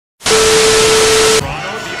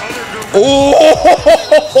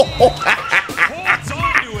Oh!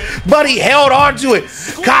 But he held on to it.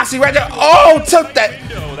 Coxie right there. Oh, took that.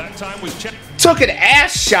 Took an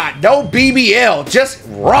ass shot. No BBL. Just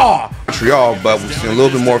raw. Montreal, but we're seeing a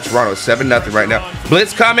little bit more of Toronto. 7-0 right now.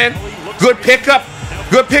 Blitz coming. Good pickup.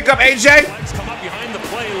 Good pickup, AJ.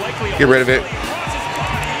 Get rid of it.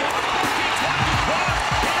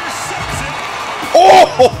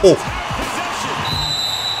 Oh!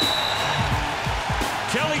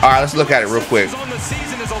 All right, let's look at it real quick.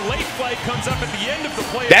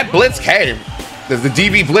 That blitz came. The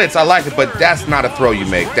DB blitz, I like it, but that's not a throw you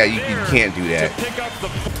make. That you can't do that.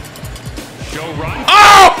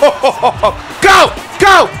 Oh! Go!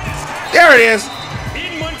 Go! There it is.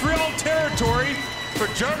 In Montreal territory,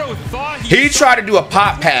 Fajardo thought he tried to do a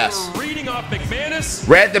pop pass. Reading off McManus.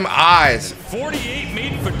 Read them eyes. 48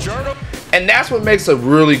 made Fajardo. And that's what makes a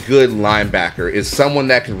really good linebacker, is someone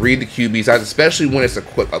that can read the QB's eyes, especially when it's a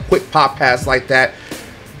quick pop pass like that.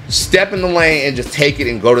 Step in the lane and just take it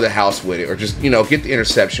and go to the house with it, or just, you know, get the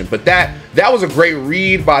interception. But that was a great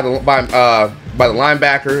read by the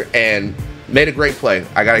linebacker and made a great play.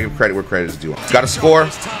 I gotta give credit where credit is due. Got to score.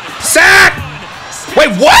 Sack! Wait,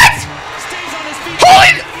 what?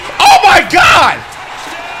 Holy! Oh my God!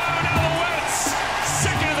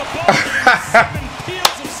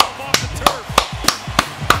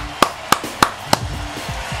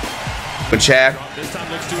 But Chad. How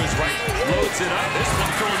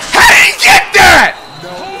did he get that?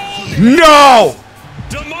 No!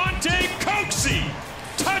 DeMonte Coxie!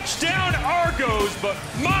 Touchdown Argos, but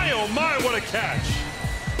my oh my, what a catch.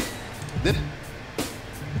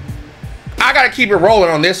 I gotta keep it rolling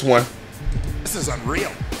on this one. This is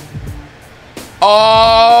unreal.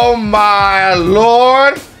 Oh my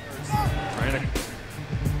Lord.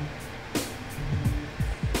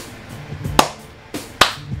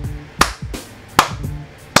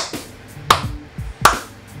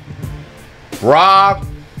 Rob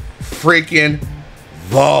freaking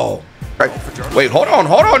Vo. Right. Wait, hold on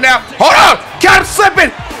now. Hold on. Got him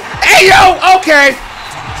slipping. Hey, yo. Okay.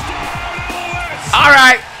 All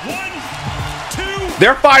right.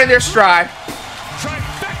 They're finding their stride.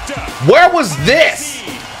 Where was this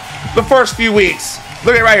the first few weeks?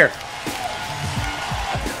 Look at it right here.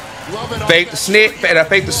 Fake the snip,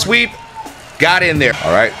 fake the sweep. Got in there.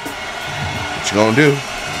 All right. What you gonna do?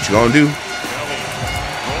 What you gonna do?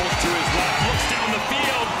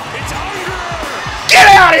 Get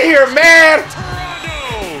out of here, man!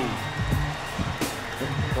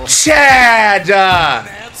 Chad!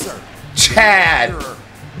 Chad!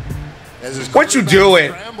 What you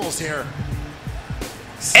doing?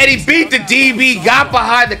 And he beat the DB, got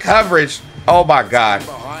behind the coverage. Oh my God.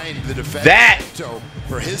 That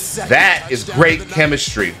is great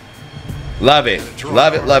chemistry. Love it.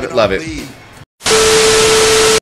 Love it, love it, love it.